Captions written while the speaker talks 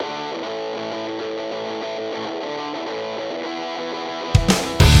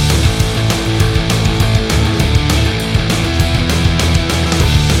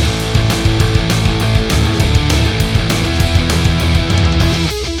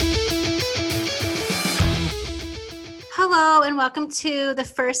Hello, and welcome to the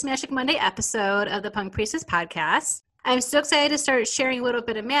first Magic Monday episode of the Punk Priestess podcast. I'm so excited to start sharing a little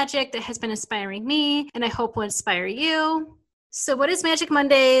bit of magic that has been inspiring me, and I hope will inspire you. So what is Magic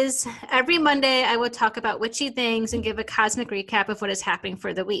Mondays? Every Monday, I will talk about witchy things and give a cosmic recap of what is happening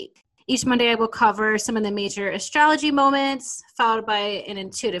for the week. Each Monday, I will cover some of the major astrology moments, followed by an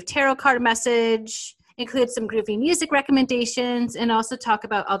intuitive tarot card message, include some groovy music recommendations, and also talk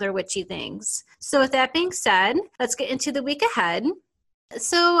about other witchy things. So with that being said, let's get into the week ahead.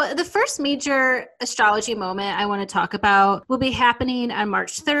 So the first major astrology moment I want to talk about will be happening on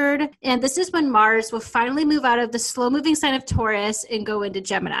March 3rd. And this is when Mars will finally move out of the slow-moving sign of Taurus and go into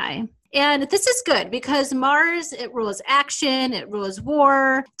Gemini. And this is good because Mars, it rules action, it rules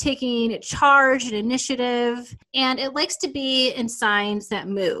war, taking charge and initiative, and it likes to be in signs that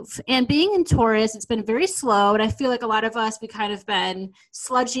move. And being in Taurus, it's been very slow, and I feel like a lot of us, we kind of been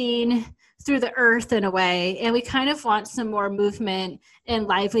sludging through the earth in a way, and we kind of want some more movement and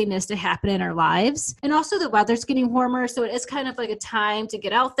liveliness to happen in our lives. And also the weather's getting warmer, so it is kind of like a time to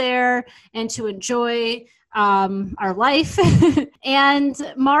get out there and to enjoy our life.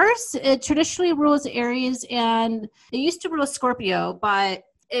 And Mars, it traditionally rules Aries, and it used to rule Scorpio, but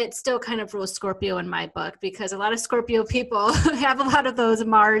it still kind of rules Scorpio in my book because a lot of Scorpio people have a lot of those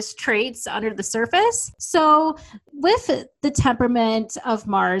Mars traits under the surface. So with the temperament of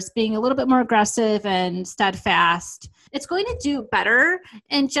Mars being a little bit more aggressive and steadfast, it's going to do better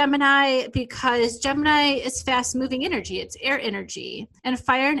in Gemini because Gemini is fast-moving energy. It's air energy, and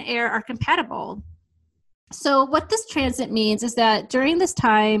fire and air are compatible. So what this transit means is that during this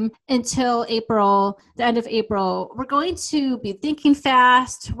time until April, the end of April, we're going to be thinking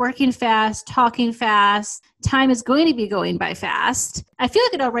fast, working fast, talking fast. Time is going to be going by fast. I feel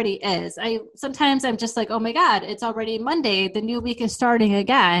like it already is. Sometimes I'm just like, oh my God, it's already Monday. The new week is starting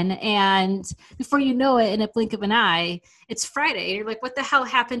again. And before you know it, in a blink of an eye, it's Friday. You're like, what the hell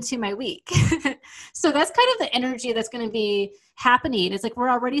happened to my week? So that's kind of the energy that's going to be happening. It's like we're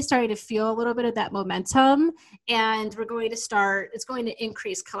already starting to feel a little bit of that momentum, and it's going to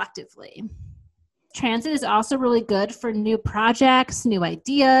increase collectively. Transit is also really good for new projects, new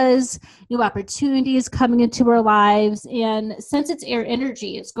ideas, new opportunities coming into our lives. And since it's air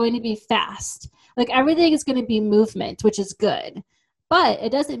energy, it's going to be fast. Like everything is going to be movement, which is good. But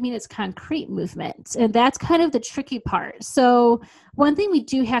it doesn't mean it's concrete movement. And that's kind of the tricky part. So one thing we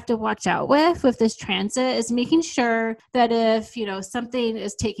do have to watch out with this transit is making sure that if, something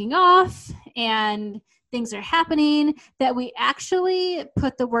is taking off and things are happening, that we actually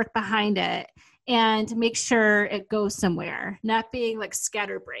put the work behind it and make sure it goes somewhere, not being like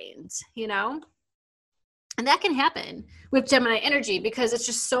scatterbrained, And that can happen with Gemini energy because it's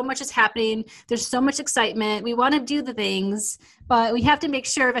just so much is happening. There's so much excitement. We want to do the things, but we have to make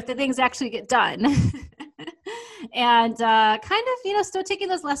sure that the things actually get done. And still taking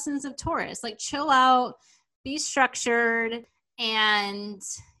those lessons of Taurus, like chill out, be structured, and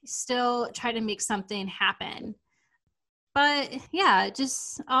still try to make something happen. But yeah,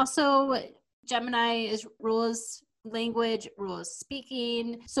 just also Gemini rules language, rules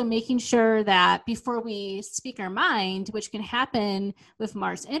speaking. So making sure that before we speak our mind, which can happen with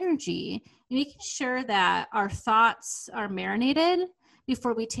Mars energy, making sure that our thoughts are marinated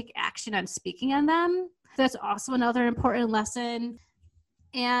before we take action on speaking on them. That's also another important lesson.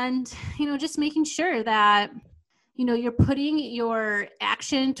 And, just making sure that, you're putting your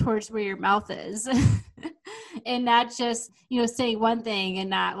action towards where your mouth is and not just, saying one thing and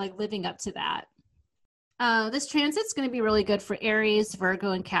not like living up to that. This transit's going to be really good for Aries,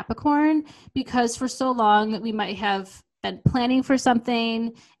 Virgo, and Capricorn because for so long we might have been planning for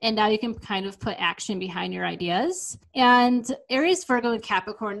something and now you can kind of put action behind your ideas. And Aries, Virgo, and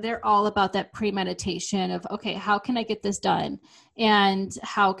Capricorn, they're all about that premeditation of, okay, how can I get this done? And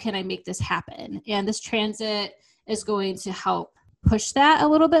how can I make this happen? And this transit is going to help push that a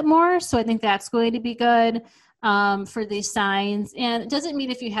little bit more. So I think that's going to be good. For these signs. And it doesn't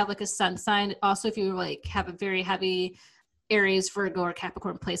mean if you have like a sun sign, also if you like have a very heavy Aries, Virgo, or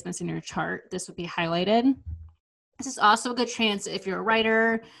Capricorn placements in your chart, this would be highlighted. This is also a good transit if you're a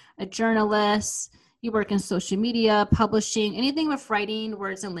writer, a journalist, you work in social media, publishing, anything with writing,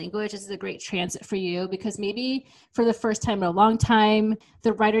 words, and language. This is a great transit for you because maybe for the first time in a long time,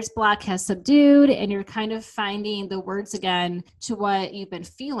 the writer's block has subdued and you're kind of finding the words again to what you've been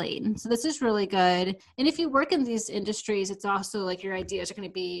feeling. So this is really good. And if you work in these industries, it's also like your ideas are going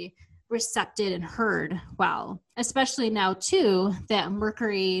to be recepted and heard well, especially now too that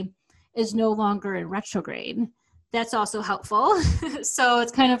Mercury is no longer in retrograde. That's also helpful. So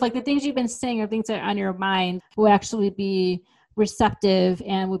it's kind of like the things you've been saying or things that are on your mind will actually be receptive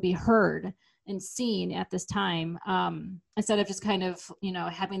and will be heard. and seen at this time, instead of just kind of,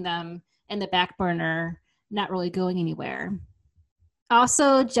 having them in the back burner, not really going anywhere.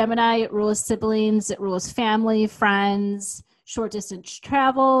 Also, Gemini rules siblings, it rules family, friends, short distance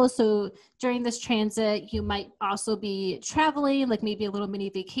travel. So during this transit, you might also be traveling, like maybe a little mini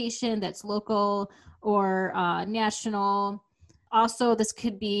vacation that's local or national. Also, this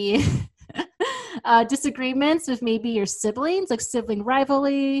could be disagreements with maybe your siblings, like sibling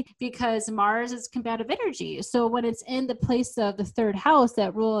rivalry, because Mars is combative energy. So when it's in the place of the third house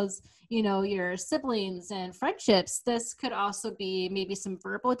that rules, your siblings and friendships, this could also be maybe some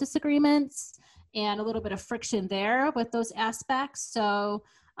verbal disagreements and a little bit of friction there with those aspects. So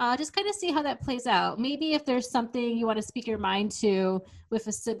just kind of see how that plays out. Maybe if there's something you want to speak your mind to with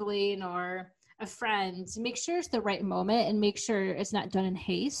a sibling or a friend, make sure it's the right moment and make sure it's not done in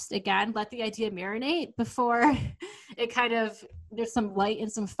haste. Again, let the idea marinate before there's some light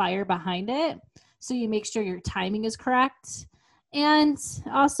and some fire behind it. So you make sure your timing is correct. And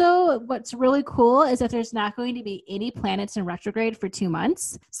also what's really cool is that there's not going to be any planets in retrograde for 2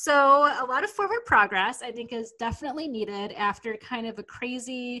 months. So a lot of forward progress, I think, is definitely needed after kind of a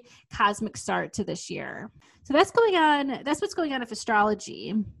crazy cosmic start to this year. So that's what's going on with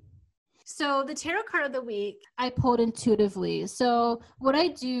astrology. So the tarot card of the week, I pulled intuitively. So what I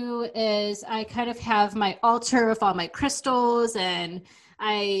do is I kind of have my altar with all my crystals and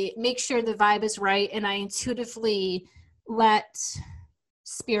I make sure the vibe is right. And I intuitively let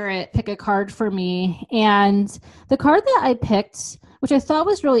spirit pick a card for me. And the card that I picked, which I thought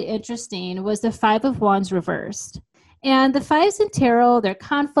was really interesting, was the Five of Wands reversed. And the fives in tarot, they're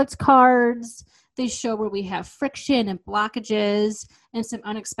conflict cards. They show where we have friction and blockages and some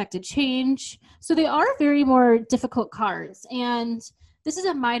unexpected change. So they are very more difficult cards. And this is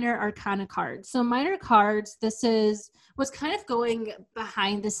a minor arcana card. So minor cards, this is what's kind of going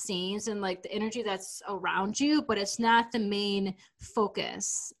behind the scenes and like the energy that's around you, but it's not the main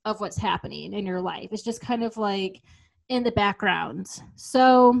focus of what's happening in your life. It's just kind of like in the background.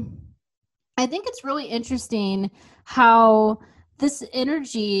 So I think it's really interesting how this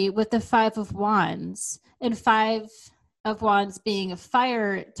energy with the Five of Wands and Five of Wands being a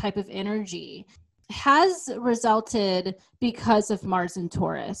fire type of energy has resulted because of Mars in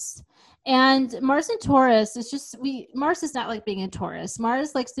Taurus. And Mars in Taurus is Mars is not like being in Taurus.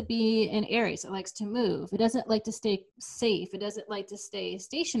 Mars likes to be in Aries. It likes to move. It doesn't like to stay safe. It doesn't like to stay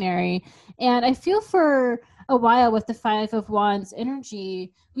stationary. And I feel for a while with the Five of Wands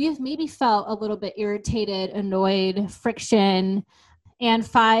energy, we have maybe felt a little bit irritated, annoyed, friction. And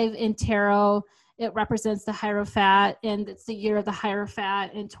five in tarot, it represents the Hierophant, and it's the year of the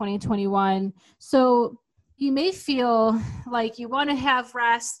Hierophant in 2021. So you may feel like you want to have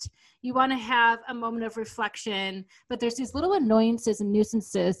rest, you want to have a moment of reflection, but there's these little annoyances and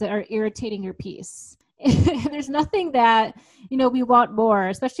nuisances that are irritating your peace. There's nothing that, we want more,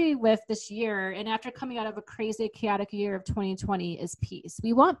 especially with this year. And after coming out of a crazy, chaotic year of 2020 is peace.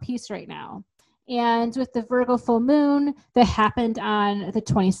 We want peace right now. And with the Virgo full moon that happened on the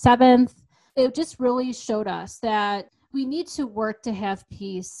 27th, it just really showed us that we need to work to have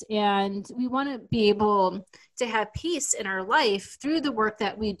peace. And we want to be able to have peace in our life through the work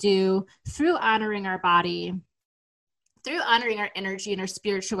that we do, through honoring our body, through honoring our energy and our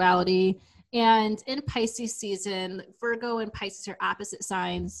spirituality. And in Pisces season, Virgo and Pisces are opposite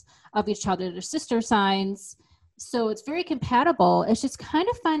signs of each other. They're sister signs. So it's very compatible. It's just kind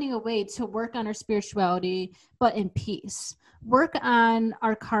of finding a way to work on our spirituality, but in peace. Work on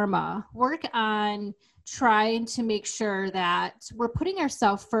our karma. Work on trying to make sure that we're putting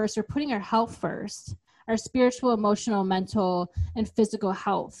ourselves first, we're putting our health first, our spiritual, emotional, mental, and physical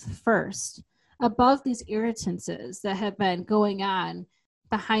health first, above these irritances that have been going on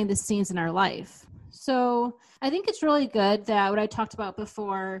behind the scenes in our life. So I think it's really good that what I talked about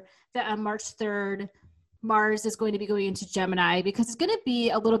before, that on March 3rd, Mars is going to be going into Gemini, because it's going to be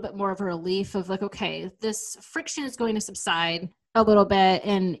a little bit more of a relief of like, okay, this friction is going to subside a little bit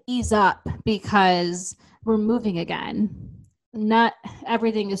and ease up because we're moving again. Not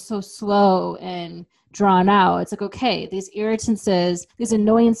everything is so slow and drawn out. It's like, okay, these irritances, these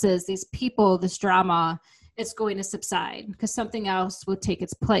annoyances, these people, this drama, it's going to subside because something else will take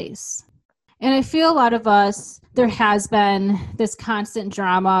its place. And I feel a lot of us, there has been this constant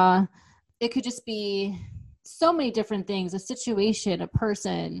drama. It could just be so many different things, a situation, a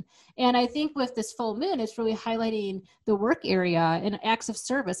person. And I think with this full moon, it's really highlighting the work area and acts of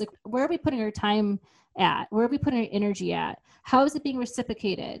service. Like, where are we putting our time at? Where are we putting our energy at? How is it being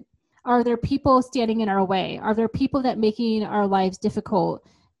reciprocated? Are there people standing in our way? Are there people that making our lives difficult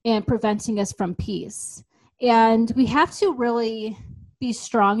and preventing us from peace? And we have to really be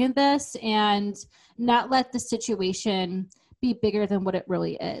strong in this and not let the situation be bigger than what it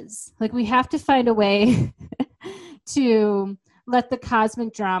really is. Like, we have to find a way to let the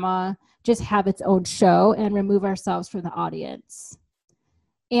cosmic drama just have its own show and remove ourselves from the audience.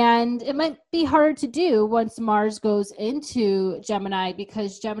 And it might be hard to do once Mars goes into Gemini,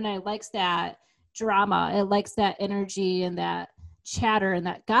 because Gemini likes that drama. It likes that energy and that chatter and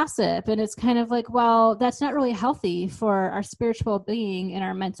that gossip. And it's kind of like, well, that's not really healthy for our spiritual being and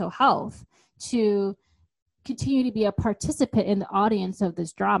our mental health to continue to be a participant in the audience of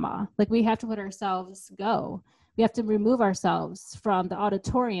this drama. Like, we have to let ourselves go. We have to remove ourselves from the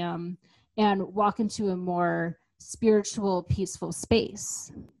auditorium and walk into a more spiritual, peaceful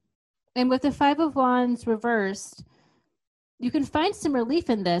space. And with the Five of Wands reversed, you can find some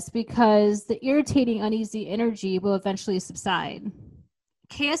relief in this because the irritating, uneasy energy will eventually subside.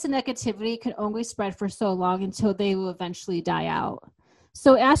 Chaos and negativity can only spread for so long until they will eventually die out.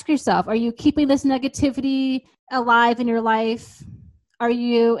 So ask yourself, are you keeping this negativity alive in your life? Are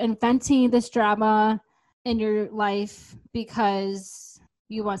you inventing this drama in your life because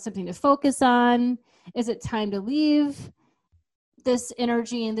you want something to focus on? Is it time to leave this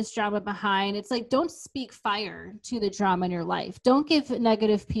energy and this drama behind? It's like, don't speak fire to the drama in your life. Don't give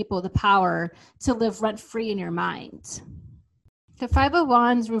negative people the power to live rent-free in your mind. The Five of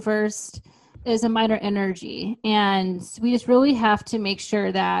Wands reversed is a minor energy, and we just really have to make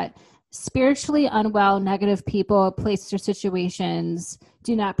sure that spiritually unwell, negative people, places, or situations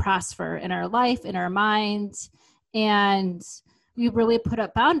do not prosper in our life, in our minds, and we really put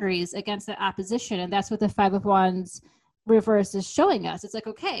up boundaries against the opposition. And that's what the Five of Wands reverse is showing us. It's like,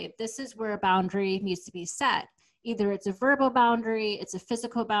 okay, this is where a boundary needs to be set. Either it's a verbal boundary, it's a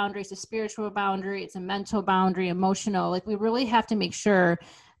physical boundary, it's a spiritual boundary, it's a mental boundary, emotional. Like, we really have to make sure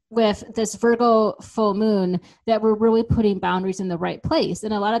with this Virgo full moon that we're really putting boundaries in the right place.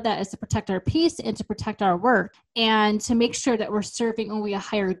 And a lot of that is to protect our peace and to protect our work and to make sure that we're serving only a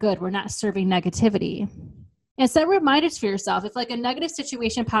higher good. We're not serving negativity. And set reminders for yourself. If like a negative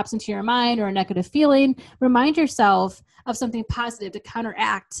situation pops into your mind or a negative feeling, remind yourself of something positive to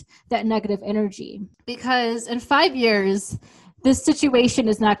counteract that negative energy. Because in 5 years, this situation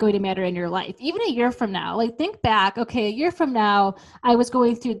is not going to matter in your life. Even a year from now, like, think back, okay, a year from now, I was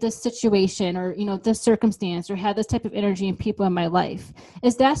going through this situation or, this circumstance or had this type of energy and people in my life.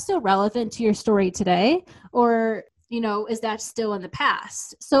 Is that still relevant to your story today? Or is that still in the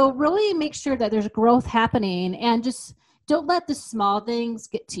past? So really make sure that there's growth happening, and just don't let the small things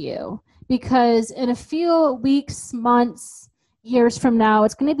get to you, because in a few weeks, months, years from now,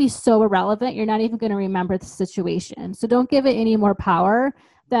 it's going to be so irrelevant. You're not even going to remember the situation. So don't give it any more power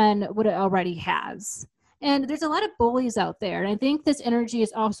than what it already has. And there's a lot of bullies out there. And I think this energy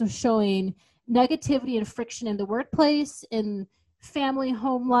is also showing negativity and friction in the workplace, in family,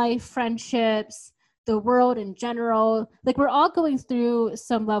 home life, friendships, the world in general. Like, we're all going through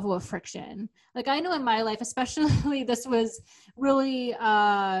some level of friction. Like, I know in my life, especially, this is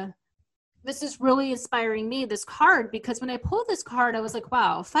really inspiring me, this card, because when I pulled this card, I was like,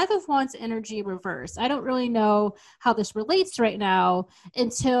 wow, Five of Wands energy reverse. I don't really know how this relates right now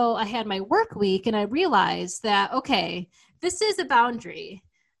until I had my work week and I realized that, okay, this is a boundary.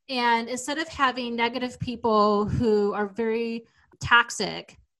 And instead of having negative people who are very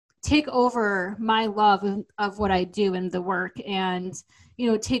toxic take over my love of what I do in the work, and,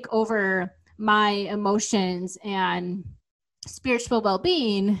 take over my emotions and spiritual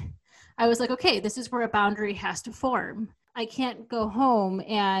well-being, I was like, okay, this is where a boundary has to form. I can't go home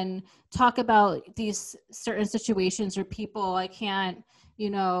and talk about these certain situations or people. I can't,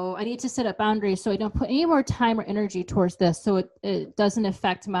 I need to set up boundaries so I don't put any more time or energy towards this, so it doesn't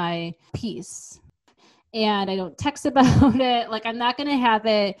affect my peace. And I don't text about it. Like, I'm not going to have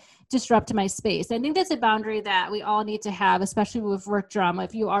it disrupt my space. I think that's a boundary that we all need to have, especially with work drama.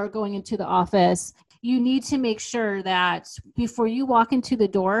 If you are going into the office, you need to make sure that before you walk into the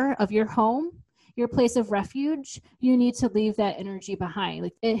door of your home, your place of refuge, you need to leave that energy behind.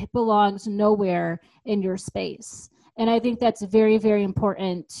 Like, it belongs nowhere in your space. And I think that's very, very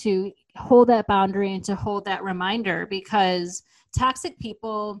important to hold that boundary and to hold that reminder, because toxic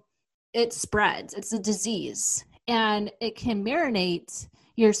people, it spreads. It's a disease, and it can marinate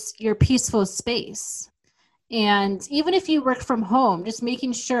your peaceful space. And even if you work from home, just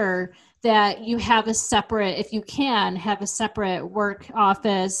making sure that you have a separate, if you can, have a separate work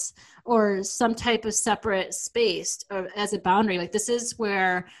office or some type of separate space as a boundary. Like, this is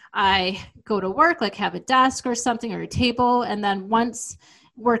where I go to work, like have a desk or something or a table. And then once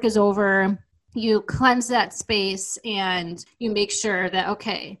work is over, you cleanse that space and you make sure that,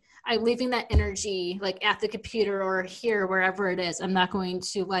 okay, I'm leaving that energy like at the computer or here, wherever it is. I'm not going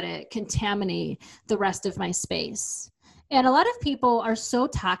to let it contaminate the rest of my space. And a lot of people are so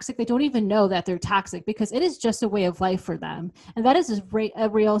toxic, they don't even know that they're toxic because it is just a way of life for them. And that is a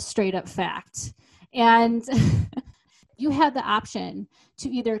real straight up fact. And you have the option to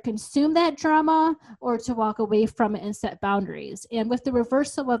either consume that drama or to walk away from it and set boundaries. And with the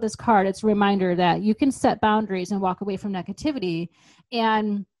reversal of this card, it's a reminder that you can set boundaries and walk away from negativity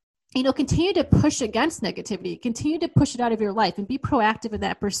and, continue to push against negativity, continue to push it out of your life and be proactive in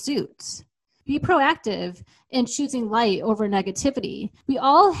that pursuit. Be proactive in choosing light over negativity. We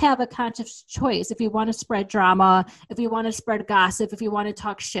all have a conscious choice if we want to spread drama, if we want to spread gossip, if we want to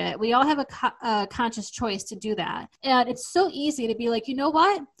talk shit. We all have a conscious choice to do that. And it's so easy to be like, you know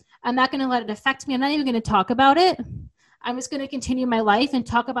what? I'm not going to let it affect me. I'm not even going to talk about it. I'm just going to continue my life and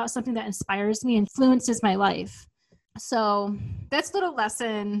talk about something that inspires me, influences my life. So that's a little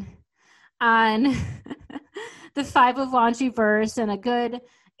lesson on the 5 of Wands reverse, and a good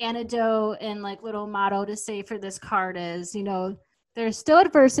antidote and like little motto to say for this card is, there's still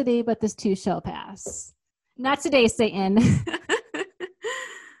adversity, but this too shall pass. Not today, Satan.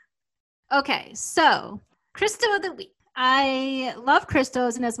 Okay, so crystal of the week. I love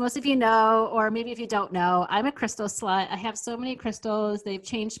crystals, and as most of you know, or maybe if you don't know, I'm a crystal slut. I have so many crystals. They've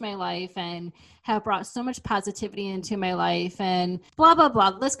changed my life and have brought so much positivity into my life, and blah, blah,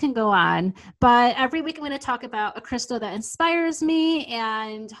 blah. The list can go on. But every week I'm going to talk about a crystal that inspires me,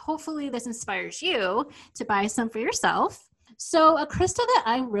 and hopefully this inspires you to buy some for yourself. So a crystal that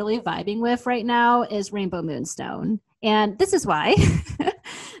I'm really vibing with right now is Rainbow Moonstone. And this is why.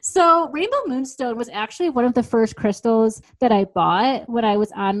 So Rainbow Moonstone was actually one of the first crystals that I bought when I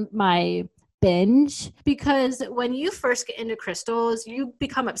was on my binge, because when you first get into crystals, you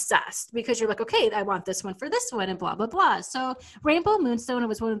become obsessed because you're like, okay, I want this one for this one and blah, blah, blah. So Rainbow Moonstone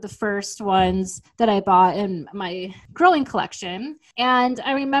was one of the first ones that I bought in my growing collection. And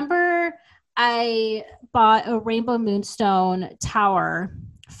I remember I bought a Rainbow Moonstone tower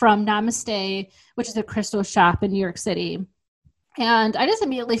from Namaste, which is a crystal shop in New York City. And I just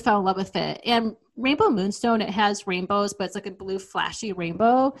immediately fell in love with it. And Rainbow Moonstone, it has rainbows, but it's like a blue flashy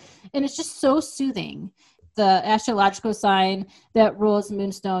rainbow. And it's just so soothing. The astrological sign that rules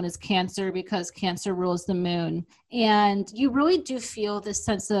Moonstone is Cancer, because Cancer rules the moon. And you really do feel this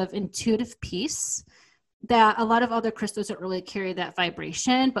sense of intuitive peace that a lot of other crystals don't really carry that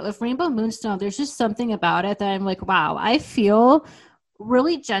vibration. But with Rainbow Moonstone, there's just something about it that I'm like, wow, I feel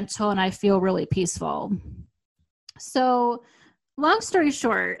really gentle and I feel really peaceful. So long story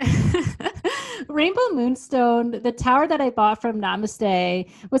short, Rainbow Moonstone, the tower that I bought from Namaste,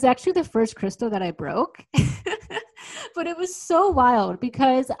 was actually the first crystal that I broke. But it was so wild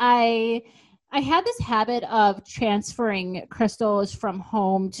because I had this habit of transferring crystals from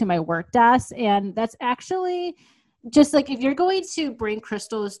home to my work desk. And that's actually just like, if you're going to bring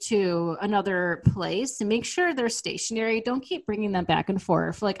crystals to another place, make sure they're stationary. Don't keep bringing them back and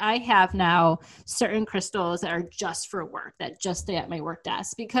forth. Like, I have now certain crystals that are just for work, that just stay at my work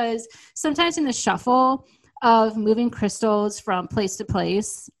desk, because sometimes in the shuffle of moving crystals from place to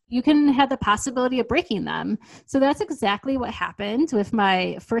place, you can have the possibility of breaking them. So that's exactly what happened with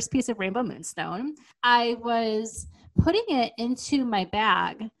my first piece of Rainbow Moonstone. I was putting it into my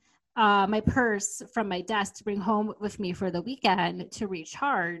bag, my purse from my desk to bring home with me for the weekend to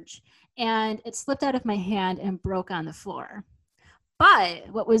recharge, and it slipped out of my hand and broke on the floor. But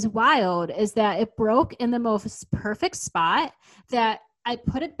what was wild is that it broke in the most perfect spot that I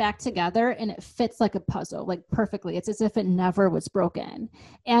put it back together and it fits like a puzzle, like perfectly. It's as if it never was broken.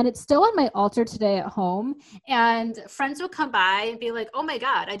 And it's still on my altar today at home. And friends will come by and be like, oh my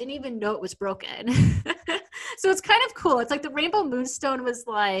God, I didn't even know it was broken. So it's kind of cool. It's like the Rainbow Moonstone was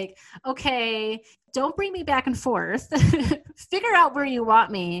like, okay, don't bring me back and forth. Figure out where you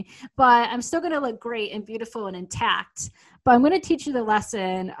want me, but I'm still going to look great and beautiful and intact. But I'm going to teach you the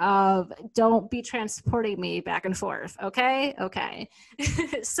lesson of don't be transporting me back and forth. Okay.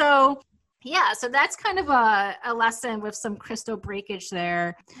 So that's kind of a lesson with some crystal breakage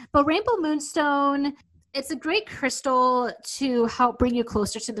there. But Rainbow Moonstone, it's a great crystal to help bring you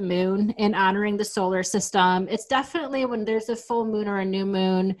closer to the moon and honoring the solar system. It's definitely when there's a full moon or a new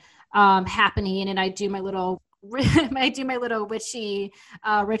moon happening, and I do my little witchy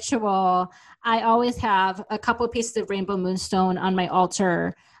ritual, I always have a couple of pieces of Rainbow Moonstone on my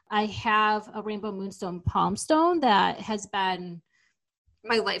altar. I have a Rainbow Moonstone palm stone that has been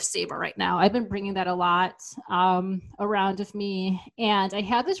my lifesaver right now. I've been bringing that a lot around with me. And I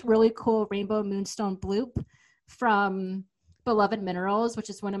have this really cool Rainbow Moonstone bloop from Beloved Minerals, which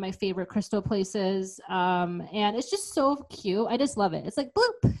is one of my favorite crystal places. And it's just so cute. I just love it. It's like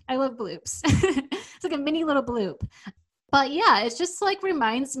bloop. I love bloops. It's like a mini little bloop. But yeah, it just like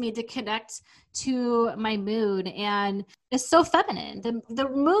reminds me to connect to my moon, and it's so feminine. The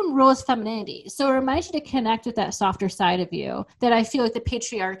moon rules femininity. So it reminds you to connect with that softer side of you that I feel like the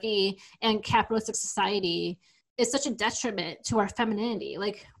patriarchy and capitalistic society is such a detriment to our femininity.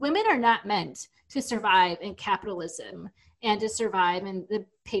 Like, women are not meant to survive in capitalism and to survive in the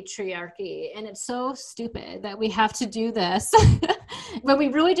patriarchy. And it's so stupid that we have to do this. But we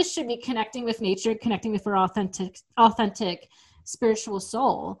really just should be connecting with nature, connecting with our authentic spiritual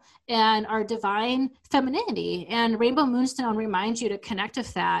soul and our divine femininity. And Rainbow Moonstone reminds you to connect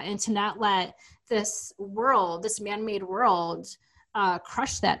with that and to not let this world, this man-made world,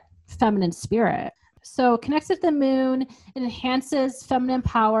 crush that feminine spirit. So connects with the moon, it enhances feminine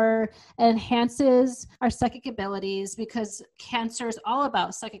power, it enhances our psychic abilities, because Cancer is all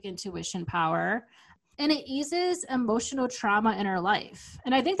about psychic intuition power. And it eases emotional trauma in our life.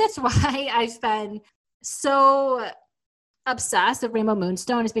 And I think that's why I've been so obsessed with Rainbow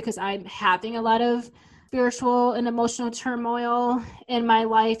Moonstone, is because I'm having a lot of spiritual and emotional turmoil in my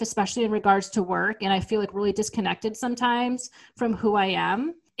life, especially in regards to work. And I feel like really disconnected sometimes from who I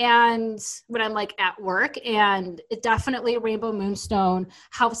am. And when I'm like at work, and it definitely Rainbow Moonstone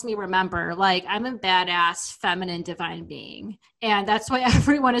helps me remember, like, I'm a badass, feminine, divine being. And that's why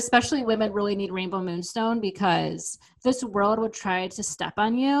everyone, especially women, really need Rainbow Moonstone, because this world would try to step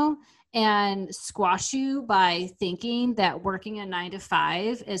on you and squash you by thinking that working a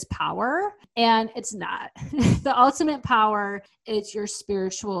 9-to-5 is power. And it's not. The ultimate power is your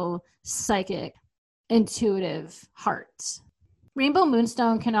spiritual, psychic, intuitive heart. Rainbow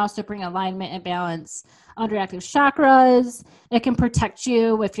Moonstone can also bring alignment and balance under active chakras. It can protect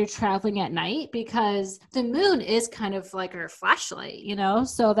you if you're traveling at night, because the moon is kind of like our flashlight, you know?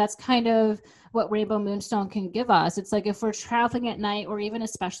 So that's kind of what Rainbow Moonstone can give us. It's like if we're traveling at night, or even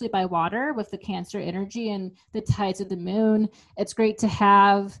especially by water with the Cancer energy and the tides of the moon, it's great to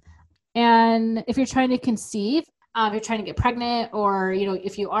have. And if you're trying to conceive, if you're trying to get pregnant, or, you know,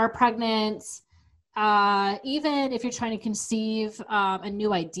 if you are pregnant, even if you're trying to conceive a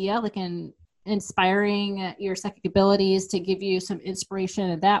new idea, like inspiring your psychic abilities to give you some inspiration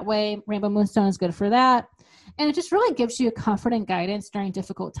in that way, Rainbow Moonstone is good for that. And it just really gives you comfort and guidance during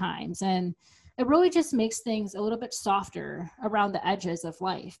difficult times. And it really just makes things a little bit softer around the edges of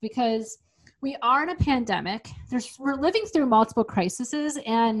life, because we are in a pandemic. We're living through multiple crises,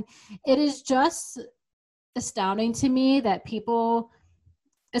 and it is just astounding to me that people,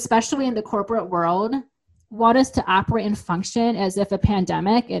 especially in the corporate world, want us to operate and function as if a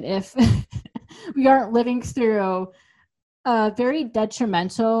pandemic, and if we aren't living through a very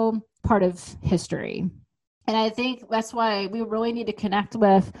detrimental part of history. And I think that's why we really need to connect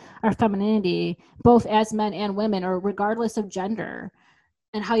with our femininity, both as men and women, or regardless of gender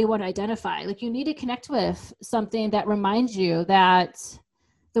and how you want to identify. Like, you need to connect with something that reminds you that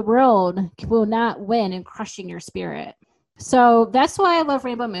the world will not win in crushing your spirit. So that's why I love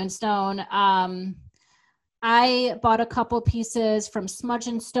Rainbow Moonstone. I bought a couple pieces from Smudge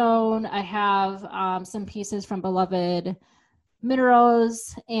and Stone. I have some pieces from Beloved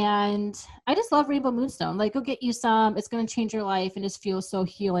Minerals, and I just love Rainbow Moonstone. Like, go get you some. It's going to change your life and just feel so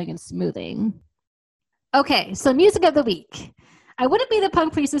healing and smoothing. Okay, so music of the week. I wouldn't be the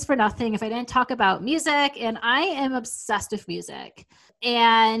Punk Priestess for nothing if I didn't talk about music, and I am obsessed with music.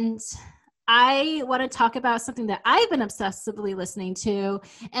 And I want to talk about something that I've been obsessively listening to,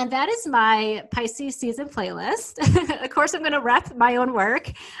 and that is my Pisces season playlist. Of course, I'm going to rep my own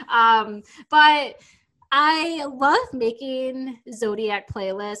work, but I love making Zodiac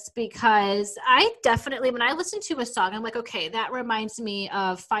playlists, because I definitely, when I listen to a song, I'm like, okay, that reminds me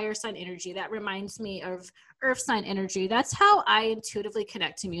of fire sign energy. That reminds me of earth sign energy. That's how I intuitively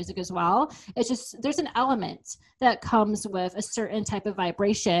connect to music as well. It's just, there's an element that comes with a certain type of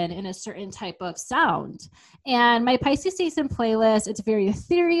vibration and a certain type of sound. And my Pisces season playlist, it's very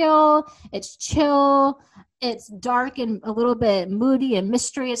ethereal, it's chill, it's dark and a little bit moody and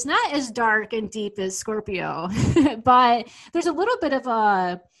mystery. It's not as dark and deep as Scorpio, but there's a little bit of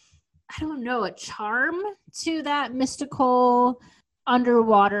a charm to that mystical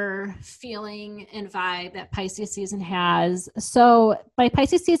underwater feeling and vibe that Pisces season has. So my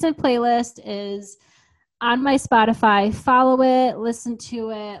Pisces season playlist is on my Spotify. Follow it, listen to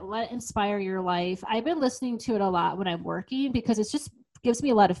it, let it inspire your life. I've been listening to it a lot when I'm working, because it just gives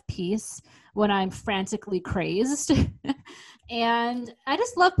me a lot of peace when I'm frantically crazed. And I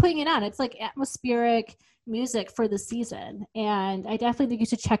just love putting it on. It's like atmospheric music for the season, and I definitely think you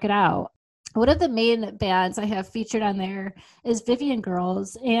should check it out. one of the main bands I have featured on there is Vivian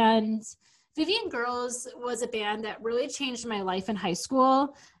Girls. And Vivian Girls was a band that really changed my life in high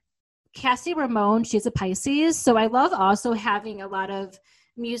school. Cassie Ramone, she's a Pisces. So I love also having a lot of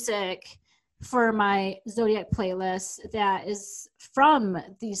music for my Zodiac playlist that is from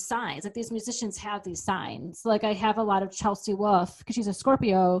these signs. Like these musicians have these signs. Like I have a lot of Chelsea Wolfe because she's a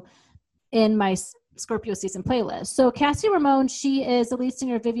Scorpio in my Scorpio season playlist. So Cassie Ramone, she is the lead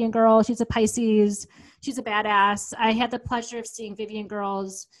singer of Vivian Girl. She's a Pisces. She's a badass. I had the pleasure of seeing Vivian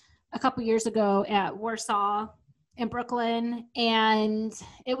Girls a couple years ago at Warsaw in Brooklyn. And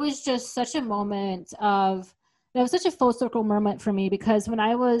it was just such a moment of, that was such a full circle moment for me because when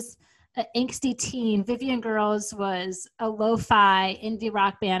I was an angsty teen, Vivian Girls was a lo-fi indie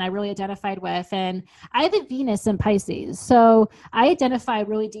rock band I really identified with. And I have a Venus in Pisces. So I identify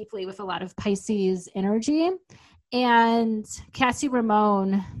really deeply with a lot of Pisces energy. And Cassie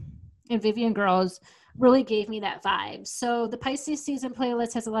Ramone and Vivian Girls really gave me that vibe. So the Pisces season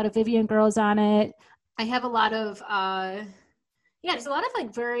playlist has a lot of Vivian Girls on it. I have a lot of, there's a lot of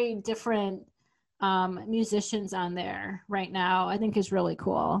like very different musicians on there right now. I think is really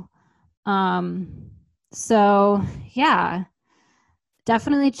cool. So yeah,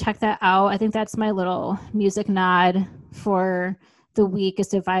 definitely check that out. I think that's my little music nod for the week is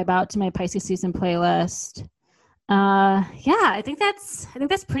to vibe out to my Pisces season playlist. I think that's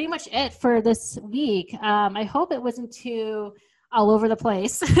pretty much it for this week. I hope it wasn't too all over the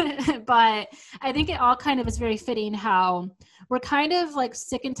place, but I think it all kind of is very fitting how we're kind of like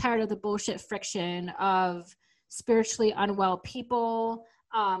sick and tired of the bullshit friction of spiritually unwell people,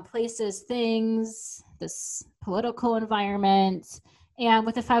 places, things, this political environment. And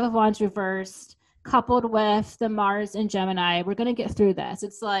with the Five of Wands reversed, coupled with the Mars and Gemini, we're going to get through this.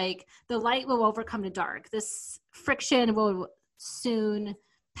 It's like the light will overcome the dark. This friction will soon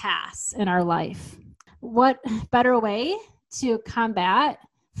pass in our life. What better way to combat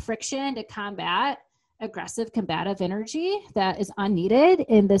friction, to combat aggressive, combative energy that is unneeded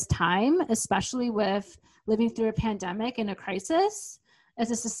in this time, especially with living through a pandemic and a crisis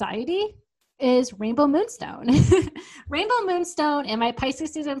as a society, is Rainbow Moonstone. Rainbow Moonstone and my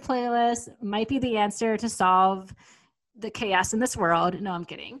Pisces season playlist might be the answer to solve the chaos in this world. No, I'm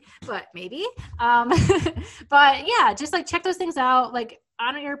kidding, but maybe. But yeah, just like check those things out, like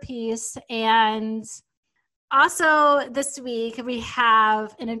honor your peace. And also this week, we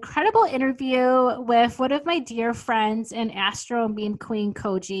have an incredible interview with one of my dear friends and Astro Meme Queen,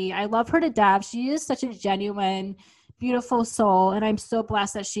 Koji. I love her to death. She is such a genuine, beautiful soul, and I'm so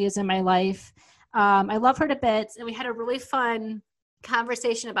blessed that she is in my life. I love her to bits, and we had a really fun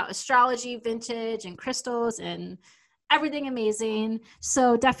conversation about astrology, vintage, and crystals, and everything amazing.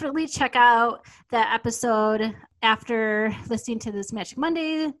 So definitely check out that episode after listening to this Magic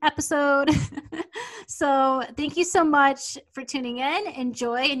Monday episode. So thank you so much for tuning in.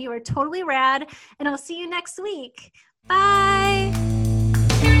 Enjoy, and you are totally rad, and I'll see you next week. Bye.